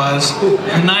exactly what it was.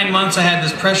 For 9 months I had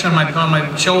this pressure on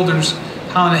my shoulders.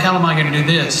 How the hell am I going to do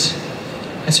this?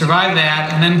 I survived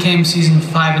that, and then came season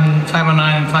 5 and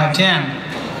 509 and 510.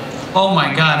 Oh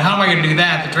my God, how am I going to do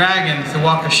that? The dragons, the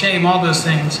walk of shame, all those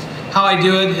things. How I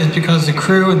do it is because the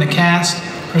crew and the cast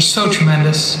are so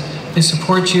tremendous. They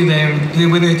support you, they're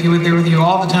with you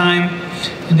all the time,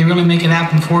 and they really make it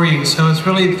happen for you. So it's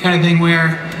really the kind of thing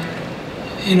where,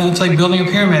 you know, it's like building a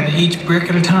pyramid, each brick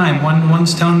at a time, one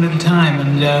stone at a time,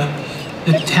 and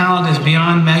the talent is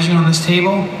beyond measure on this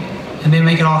table, and they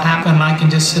make it all happen, and I can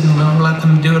just sit and let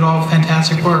them do it all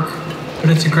fantastic work. But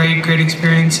it's a great, great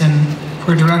experience, and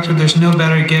for a director, there's no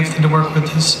better gift than to work with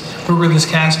this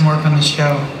cast and work on this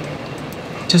show.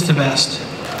 Just the best.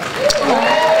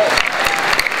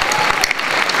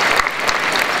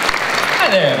 Hi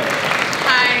there.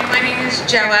 Hi, my name is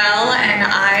Joelle, and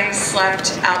I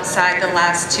slept outside the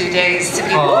last 2 days to be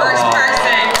the first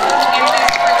person in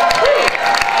this room.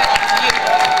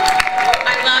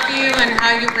 I love you and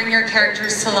how you bring your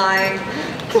characters to life.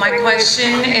 My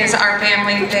question is our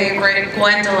family favorite,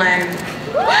 Gwendolyn.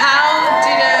 How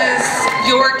does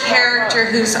your character,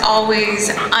 who's always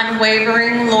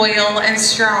unwavering, loyal, and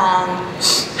strong,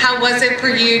 how was it for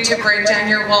you to break down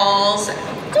your walls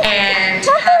and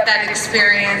have that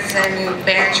experience and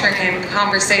bantering and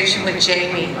conversation with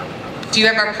Jamie? Do you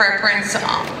have a preference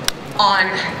on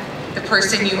the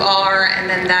person you are and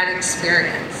then that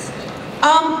experience?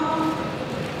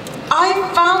 I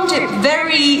found it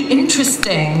very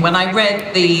interesting when I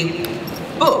read the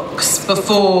books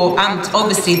before, and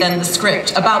obviously then the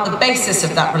script, about the basis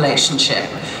of that relationship,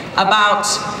 about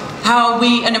how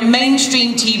we, in a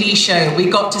mainstream TV show, we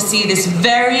got to see this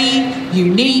very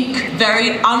unique,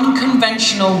 very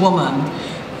unconventional woman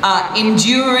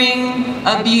enduring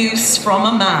abuse from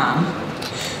a man.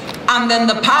 And then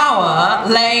the power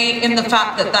lay in the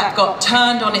fact that that got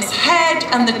turned on its head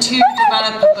and the two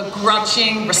develop a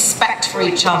begrudging respect for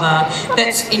each other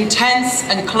that's intense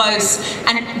and close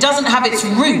and doesn't have its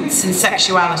roots in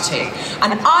sexuality.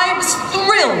 And I was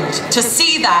thrilled to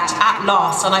see that at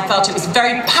last, and I felt it was a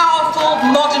very powerful,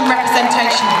 modern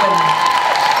representation of women.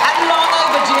 And long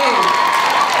overdue.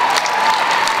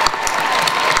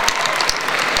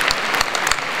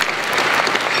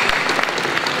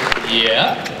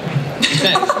 Yeah.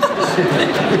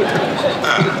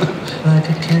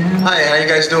 Hi, how you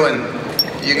guys doing?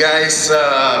 You guys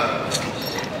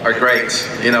are great.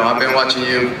 You know, I've been watching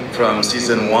you from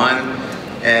season 1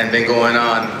 and been going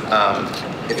on.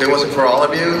 If it wasn't for all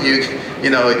of you,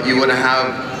 you wouldn't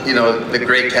have, the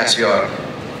great cast you are.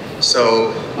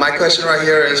 So my question right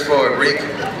here is for Rick.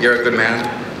 You're a good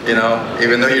man.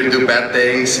 Even though you do bad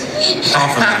things,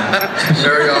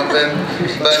 very often.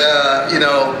 But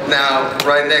now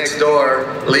right next door,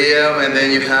 Liam, and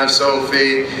then you have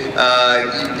Sophie.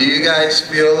 Do you guys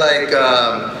feel like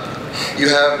you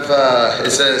have?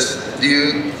 It says, do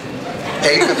you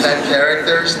hate the bad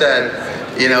characters that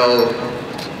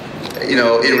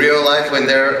in real life when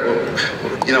they're,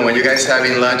 when you guys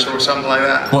having lunch or something like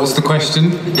that? What's the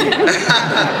question?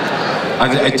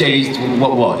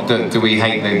 What? Do we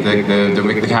hate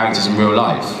the characters in real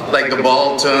life? Like the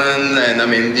Bolton, and I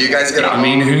mean, do you guys get? I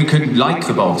mean, who could like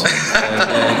the Boltons?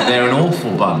 They're an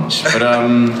awful bunch.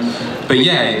 But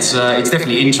yeah, it's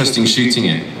definitely interesting shooting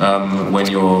it when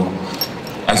you're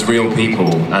as real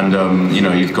people, and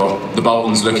you've got the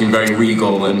Boltons looking very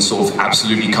regal and sort of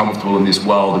absolutely comfortable in this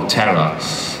world of terror,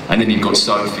 and then you've got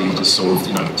Sophie just sort of,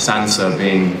 Sansa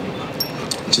being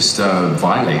just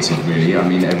violated, really. I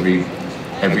mean,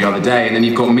 every other day, and then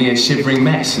you've got me a shivering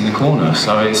mess in the corner.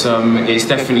 So it's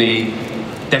definitely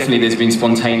there's been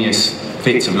spontaneous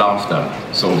fits of laughter,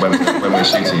 sort of when we're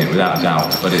shooting it, without a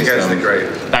doubt. But it's, you guys did great.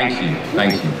 Thank you.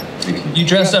 You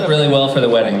dressed up really well for the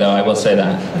wedding, though. I will say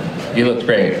that. You looked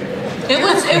great. It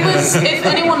was. If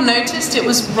anyone noticed, it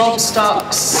was Rob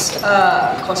Stark's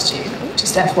costume.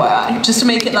 Just FYI, just to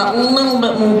make it that little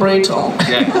bit more brutal.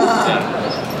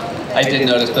 Yeah. I did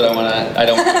notice, but I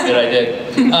don't forget I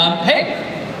did. Hey.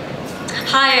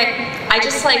 Hi, I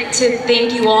just like to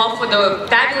thank you all for the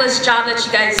fabulous job that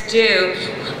you guys do.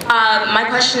 My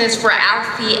question is for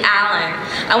Alfie Allen.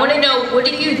 I want to know, what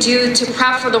do you do to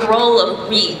prep for the role of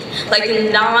Reek? Like the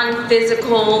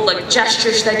non-physical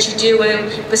gestures that you do, and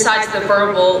besides the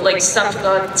verbal stuff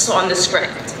that's on the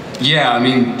script? Yeah, I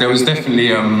mean, there was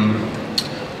definitely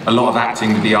a lot of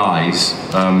acting with the eyes,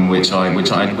 which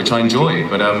I enjoyed.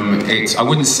 But I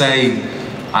wouldn't say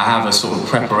I have a sort of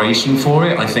preparation for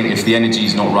it. I think if the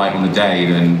energy's not right on the day,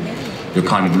 then you're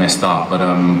kind of messed up. But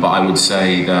I would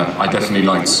say that I definitely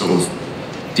like to sort of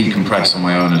decompress on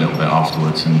my own a little bit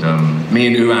afterwards. And me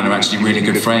and Uan are actually really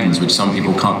good friends, which some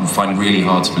people can't find really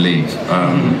hard to believe.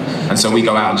 And so we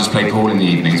go out and just play pool in the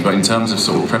evenings. But in terms of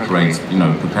sort of preparing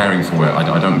for it,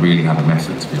 I don't really have a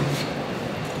method, to be honest.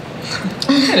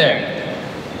 Hey there.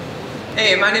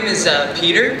 Hey, my name is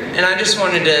Peter, and I just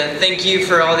wanted to thank you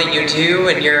for all that you do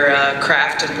in your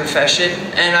craft and profession.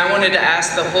 And I wanted to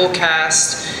ask the whole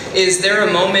cast, is there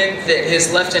a moment that has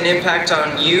left an impact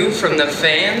on you from the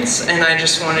fans? And I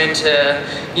just wanted to,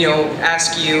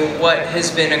 ask you what has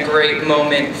been a great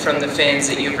moment from the fans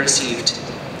that you've received?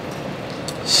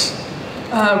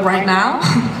 Right now?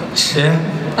 Yeah.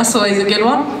 That's always a good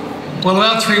one. Well,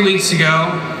 about 3 weeks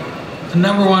ago, the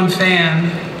 #1 fan,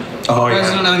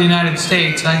 President of the United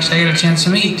States, actually I got a chance to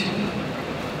meet.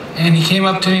 And he came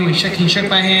up to me, he shook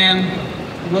my hand,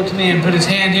 he looked at me and put his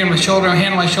hand here on my shoulder,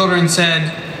 hand on my shoulder, and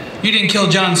said, "You didn't kill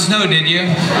Jon Snow, did you?"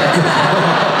 And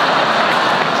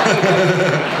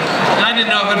I didn't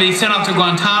know if it would be sent off to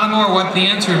Guantanamo or what the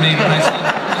answer would be, but I said,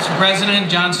 "Mr. President,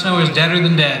 Jon Snow is deader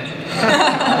than dead."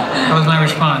 That was my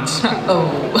response.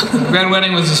 Red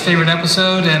Wedding was his favorite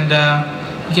episode, and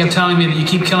he kept telling me that you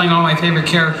keep killing all my favorite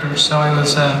characters, so I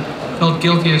was felt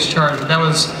guilty as charged. That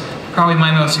was probably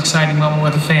my most exciting moment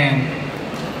with a fan.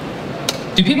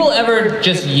 Do people ever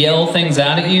just yell things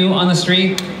out at you on the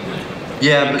street?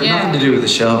 Yeah, but nothing to do with the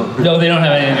show. No, they don't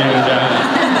have anything to do with the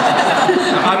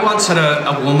show. I once had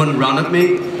a woman run at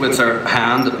me with her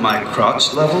hand at my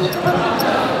crotch level.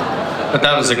 But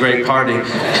that was a great party.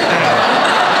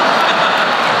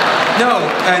 No,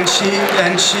 and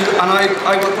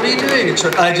I went, "What are you doing?"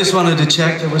 I just wanted to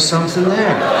check there was something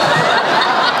there.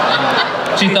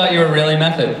 She thought you were really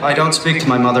method. I don't speak to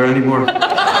my mother anymore.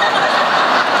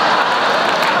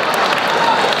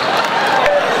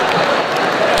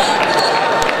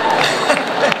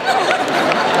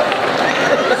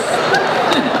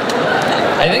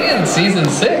 season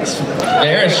 6.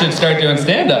 Varys should start doing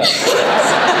stand-up.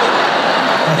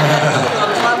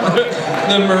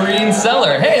 The Marine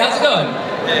Cellar. Hey, how's it going?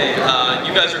 Hey,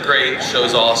 you guys are great.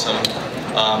 Show's awesome.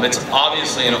 It's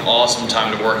obviously an awesome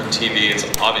time to work in TV. It's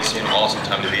obviously an awesome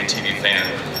time to be a TV fan.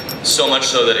 So much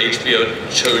so that HBO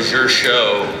chose your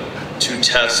show to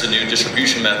test a new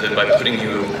distribution method by putting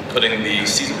the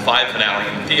season 5 finale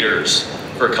in theaters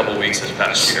for a couple weeks this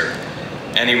past year.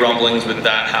 Any rumblings with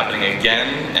that happening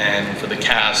again? And for the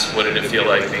cast, what did it feel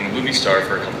like being a movie star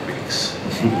for a couple weeks?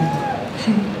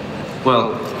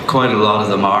 Well, quite a lot of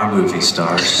them are movie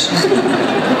stars.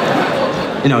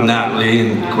 You know,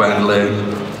 Natalie and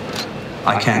Gwendolyn.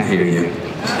 I can't hear you.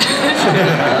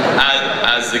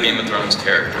 As the Game of Thrones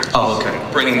character. Oh, okay.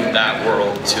 Bringing that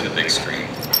world to the big screen.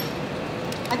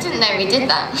 I didn't know we did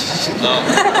that.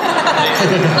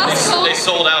 They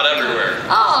sold out everywhere.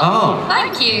 Oh,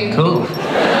 thank you. Cool.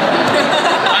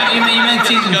 You meant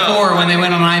season 4 when they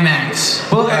went on IMAX.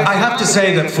 Well, I have to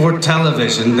say that for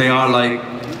television, they are like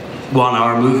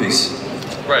 1-hour movies.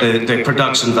 Right. The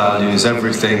production values,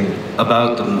 everything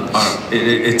about them,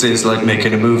 it is like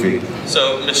making a movie.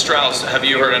 So, Ms. Strauss, have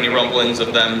you heard any rumblings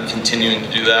of them continuing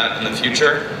to do that in the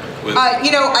future?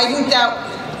 You know, I think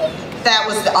that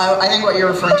was I think what you're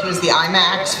referring to is the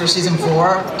IMAX for season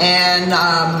 4, and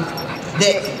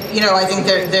you know, I think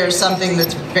there's something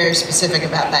that's very specific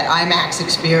about that IMAX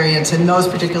experience and those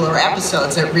particular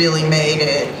episodes that really made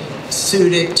it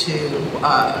suited to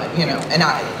you know, and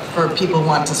for people who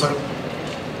want to sort of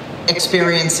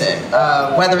experience it.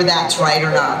 Whether that's right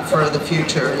or not for the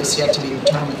future is yet to be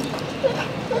determined.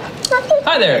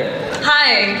 Hi there.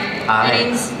 Hi, my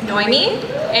name's Noemi,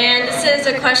 and this is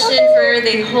a question for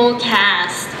the whole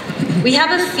cast. We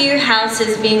have a few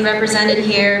houses being represented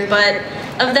here, but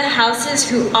of the houses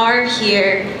who are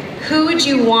here, who would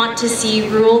you want to see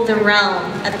rule the realm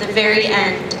at the very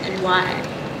end, and why?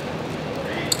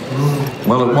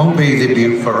 Well, it won't be the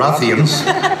Baratheons.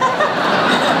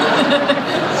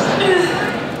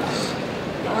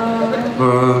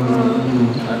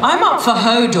 I'm up for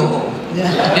Hodor.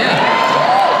 Yeah.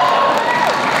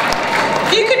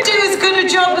 He could do as good a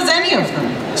job as any of them.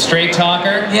 Straight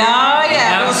talker.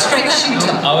 Yeah, real straight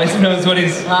shooter. Always knows what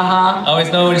he's. Always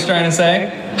know what he's trying to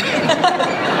say.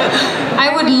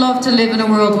 I would love to live in a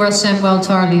world where Samuel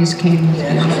Tarly is king.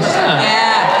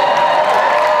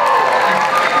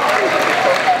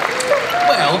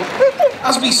 Well,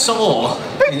 as we saw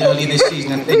earlier this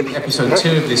season, I think episode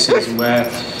 2 of this season, where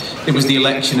it was the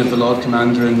election of the Lord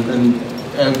Commander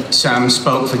and Sam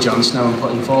spoke for Jon Snow and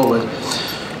put him forward.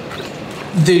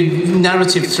 The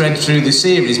narrative thread through the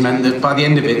series meant that by the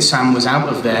end of it, Sam was out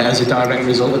of there as a direct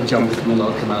result of Jon becoming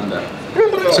Lord Commander.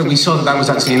 So we saw that was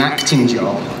actually an acting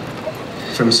job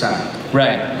from Sam.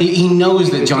 Right. He knows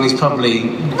that Jon is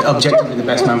probably objectively the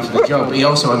best man for the job, but he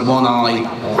also had one eye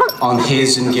on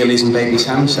his and Gilly's and baby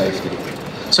Sam's safety.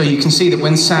 So you can see that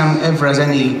when Sam ever has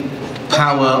any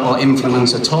power or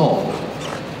influence at all,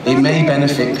 it may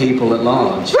benefit people at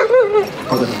large,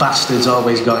 but the bastard's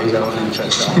always got his own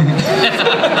interest on.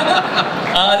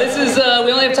 This is,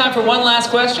 we only have time for one last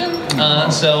question,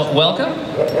 so welcome.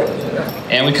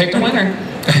 And we picked a winner.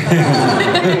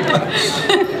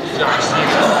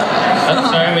 Oh,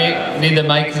 sorry, we need the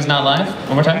mic, it's not live.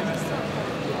 One more time.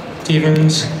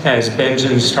 Stevens as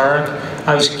Benjamin Stark.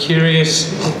 I was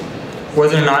curious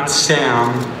whether or not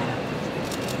Sam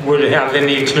would have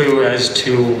any clue as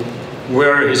to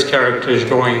where his character is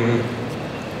going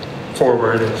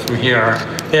forward from here.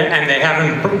 And they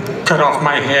haven't cut off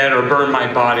my head or burned my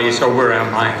body, so where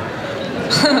am I?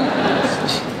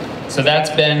 So that's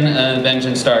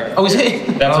Benjamin Stark. Oh, is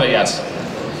it? That's what, yes.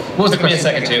 What was the question? Took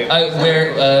me a second too.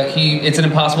 It's an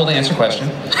impossible to answer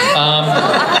question.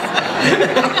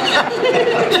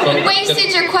 You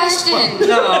wasted your question.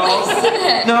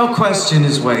 No question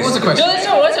is wasted. What was the question? No,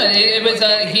 it wasn't. It was,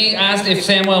 he asked if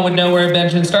Samuel would know where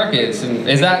Benjamin Stark is. And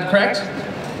is that correct?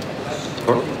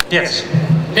 Yes.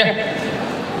 Yeah.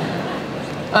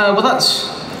 Well,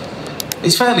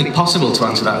 it's fairly possible to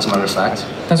answer that, as a matter of fact.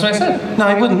 That's what I said. No,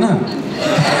 I wouldn't know.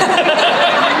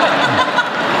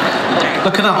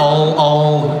 Look at that,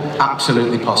 all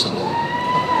absolutely possible.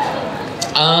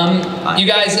 You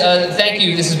guys, thank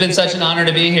you. This has been such an honor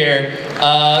to be here.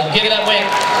 Give it up, wait.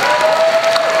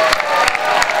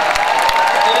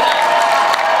 Give it up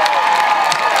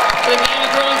for the Game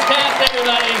of Thrones cast,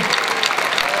 everybody.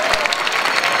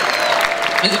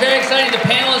 It's very exciting. The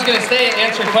panel is going to stay and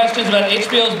answer questions about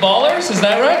HBO's Ballers. Is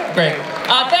that right? Great.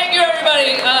 Thank you,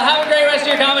 everybody. Have a great rest of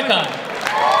your Comic-Con.